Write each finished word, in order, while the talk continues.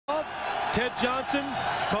Ted Johnson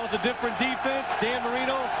calls a different defense. Dan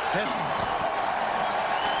Marino has...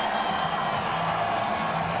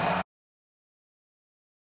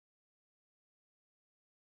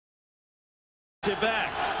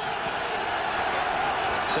 backs.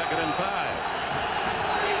 2nd and 5.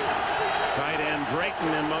 Tight end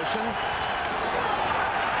Drayton in motion.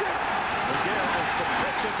 Again, is to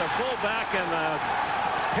pitch it, the fullback, and the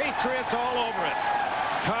Patriots all over it.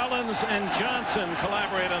 Collins and Johnson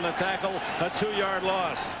collaborate on the tackle, a 2-yard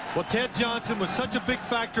loss. Well, Ted Johnson was such a big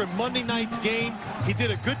factor in Monday night's game. He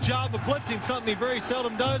did a good job of blitzing, something he very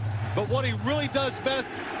seldom does. But what he really does best,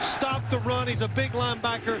 stop the run. He's a big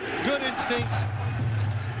linebacker, good instincts.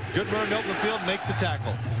 Good run to open the field, makes the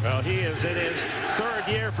tackle. Well, he is in his 3rd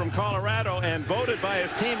year from Colorado and voted by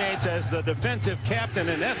his teammates as the defensive captain.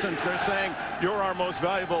 In essence, they're saying, you're our most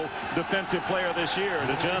valuable defensive player this year,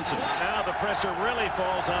 to Johnson. Now the pressure really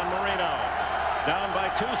falls on Marino. Down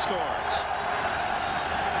by 2 scores.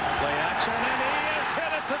 Play action, and he is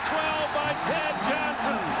hit at the 12 by Ted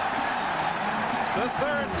Johnson. The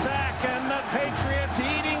 3rd sack, and the Patriots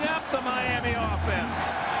eating up the Miami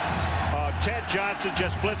offense. Ted Johnson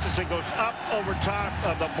just blitzes and goes up over top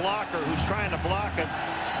of the blocker who's trying to block him.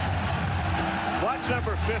 Watch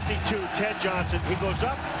number 52, Ted Johnson. He goes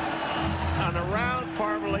up and around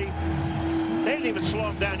Parmalee. They didn't even slow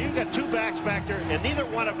him down. You've got 2 backs back there, and neither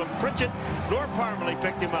one of them, Pritchett nor Parmalee,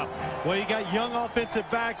 picked him up. Well, you got young offensive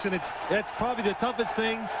backs, and that's probably the toughest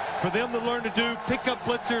thing for them to learn to do. Pick up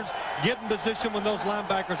blitzers, get in position when those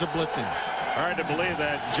linebackers are blitzing. Hard to believe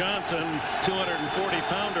that Johnson,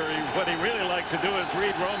 240-pounder, what he really likes to do is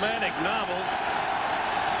read romantic novels.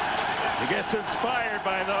 He gets inspired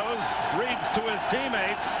by those, reads to his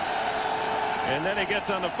teammates, and then he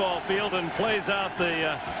gets on the ball field and plays out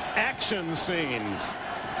the action scenes.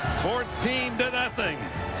 14-0.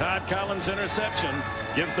 Todd Collins' interception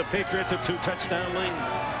gives the Patriots a 2-touchdown lead.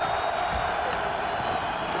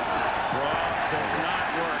 Draw does not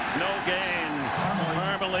work. No gain.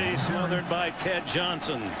 Parmalee smothered by Ted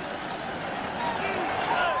Johnson.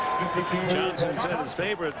 Johnson said his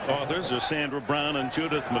favorite authors are Sandra Brown and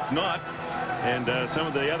Judith McNaught, and some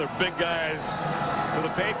of the other big guys for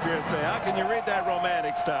the Patriots say, how can you read that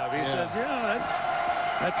romantic stuff? He says,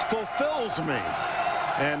 that fulfills me.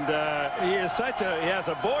 And he has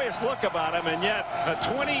a boyish look about him, and yet a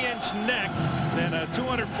 20-inch neck and a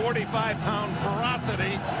 245-pound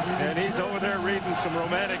ferocity, and he's over there reading some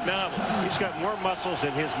romantic novels. He's got more muscles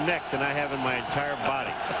in his neck than I have in my entire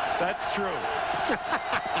body. That's true.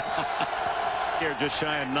 Here just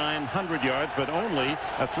shy of 900 yards, but only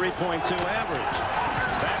a 3.2 average.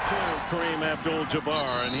 Back to Kareem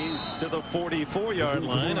Abdul-Jabbar, and he's to the 44-yard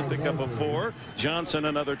line, a pickup of 4. Johnson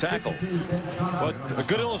another tackle. But a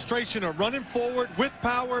good illustration of running forward with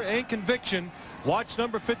power and conviction. Watch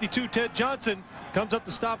number 52, Ted Johnson, comes up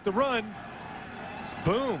to stop the run.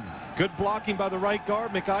 Boom. Good blocking by the right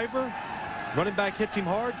guard, McIver. Running back hits him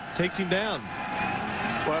hard, takes him down.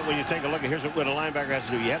 Well, when you take a look at here's what a linebacker has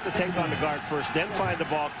to do. You have to take on the guard first, then find the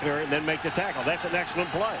ball clear, and then make the tackle. That's an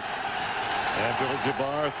excellent play.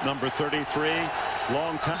 Abdul-Jabbar, number 33,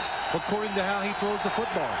 long time. According to how he throws the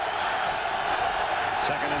football.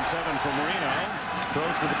 2nd and 7 for Marino.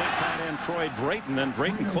 Throws to the big tight end Troy Drayton, and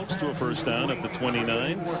Drayton close to a first down at the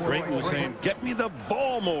 29. Drayton was saying, get me the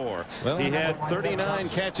ball more. Well, he had 39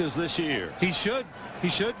 catches this year. He should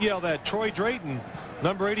yell that. Troy Drayton,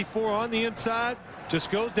 number 84 on the inside, just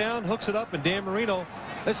goes down, hooks it up, and Dan Marino.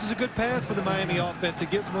 This is a good pass for the Miami offense. It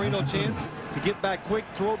gives Marino a chance to get back quick,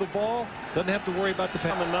 throw the ball. Doesn't have to worry about the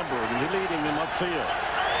pass. The number, leading him upfield.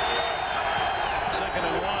 2nd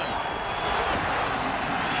and 1.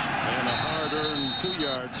 And a hard-earned 2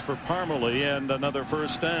 yards for Parmalee, and another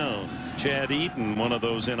first down. Chad Eaton, one of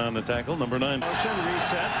those in on the tackle, number 9. Motion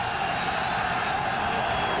resets.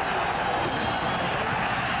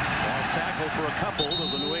 Tackle for a couple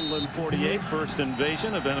of the New England 48, first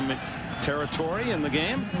invasion of enemy territory in the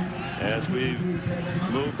game, as we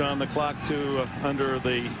moved on the clock to under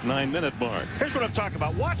the 9-minute mark. Here's what I'm talking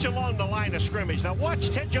about. Watch along the line of scrimmage. Now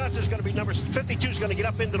watch, Ted Johnson's going to be number 52 is going to get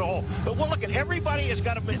up into the hole. But we'll look at everybody has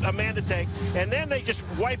got a man to take, and then they just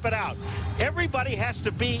wipe it out. Everybody has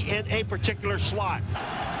to be in a particular slot.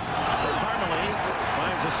 Parmalee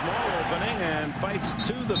finds a small opening and fights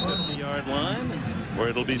to the 50-yard line, where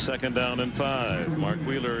it'll be 2nd down and 5. Mark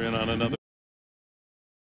Wheeler in on another.